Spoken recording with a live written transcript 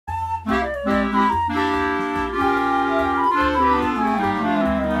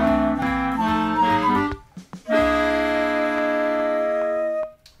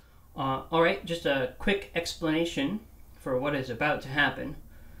quick explanation for what is about to happen.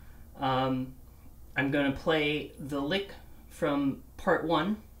 I'm going to play the lick from part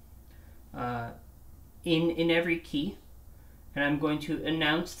 1 in every key, and I'm going to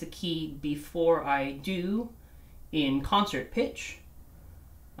announce the key before I do in concert pitch.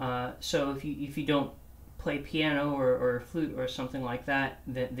 So if you don't play piano or flute or something like that,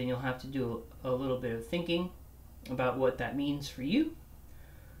 then you'll have to do a little bit of thinking about what that means for you.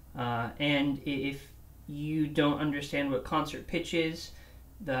 And if you don't understand what concert pitch is,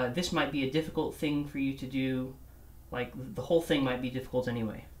 this might be a difficult thing for you to do. Like, the whole thing might be difficult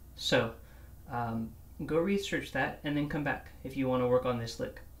anyway. So go research that and then come back if you want to work on this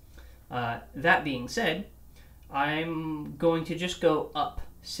lick. That being said, I'm going to just go up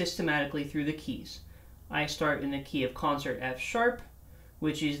systematically through the keys. I start in the key of concert F sharp,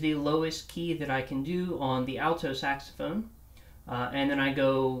 which is the lowest key that I can do on the alto saxophone, and then I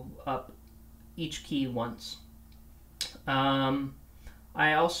go up each key once. I'm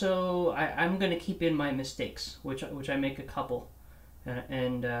going to keep in my mistakes, which I make a couple,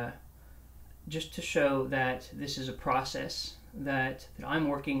 and just to show that this is a process that I'm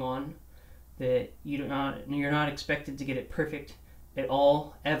working on, that you're not expected to get it perfect at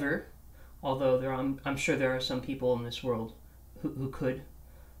all, ever, although I'm sure there are some people in this world who could,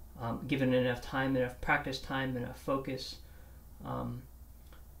 given enough time, enough practice time, enough focus.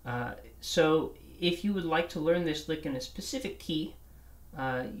 So if you would like to learn this lick in a specific key,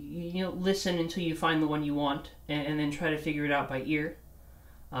 listen until you find the one you want, and then try to figure it out by ear.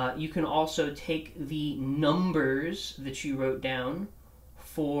 You can also take the numbers that you wrote down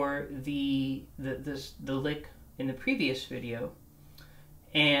for the lick in the previous video,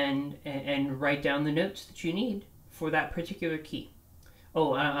 and write down the notes that you need for that particular key.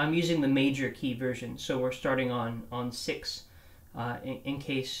 Oh, I'm using the major key version, so we're starting on 6, in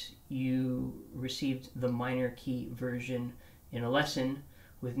case you received the minor key version in a lesson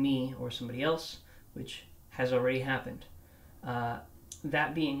with me or somebody else, which has already happened.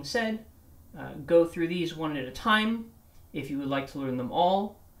 That being said, go through these one at a time. If you would like to learn them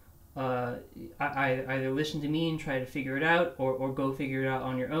all, either listen to me and try to figure it out, or go figure it out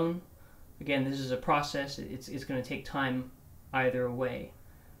on your own. Again, this is a process. It's going to take time either way.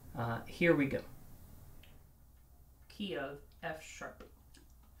 Here we go. Key of F sharp.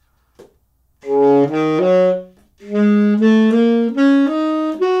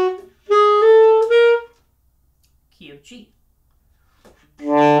 Key of G.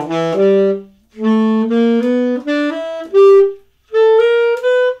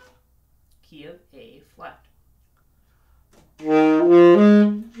 Key of A flat.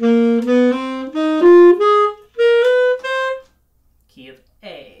 Key of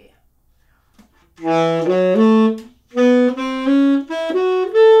A.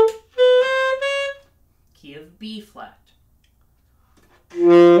 Key of B flat.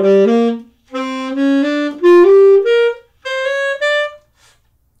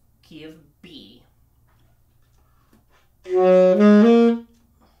 Key of B.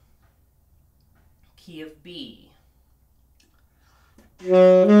 Key of B.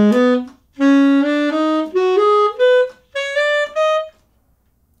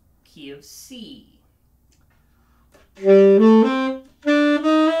 Key of C.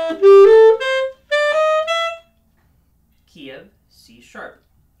 Key of C sharp.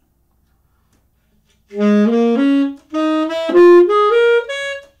 Key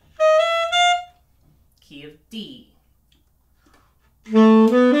of D.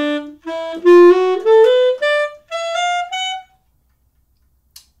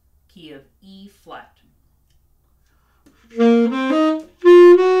 Key of E flat.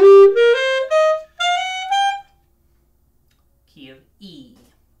 Key of E.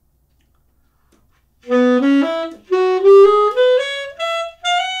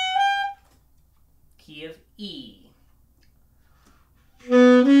 Key of E.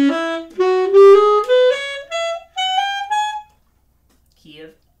 Key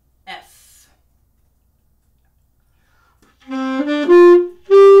of F.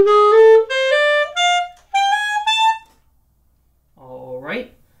 All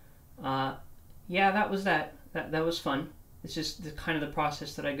right. Yeah, that was that. That was fun. It's just kind of the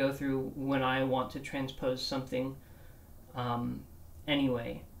process that I go through when I want to transpose something.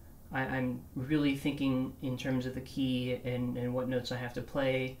 Anyway, I'm really thinking in terms of the key and what notes I have to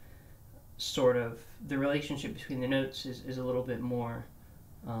play. Sort of the relationship between the notes is a little bit more,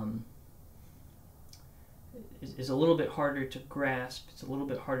 is a little bit harder to grasp. It's a little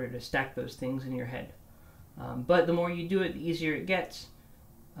bit harder to stack those things in your head. But the more you do it, the easier it gets.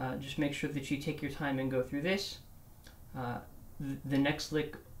 Just make sure that you take your time and go through this. The next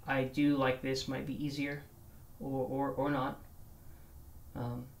lick I do like this might be easier, or not,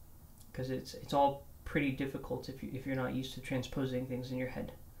 because it's all pretty difficult if you're not used to transposing things in your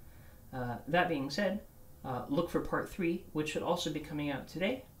head. That being said, look for part 3, which should also be coming out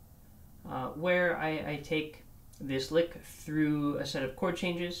today, where I take this lick through a set of chord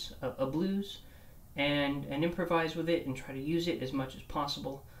changes, a blues, and improvise with it and try to use it as much as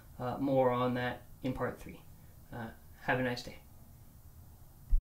possible. More on that in part 3. Have a nice day.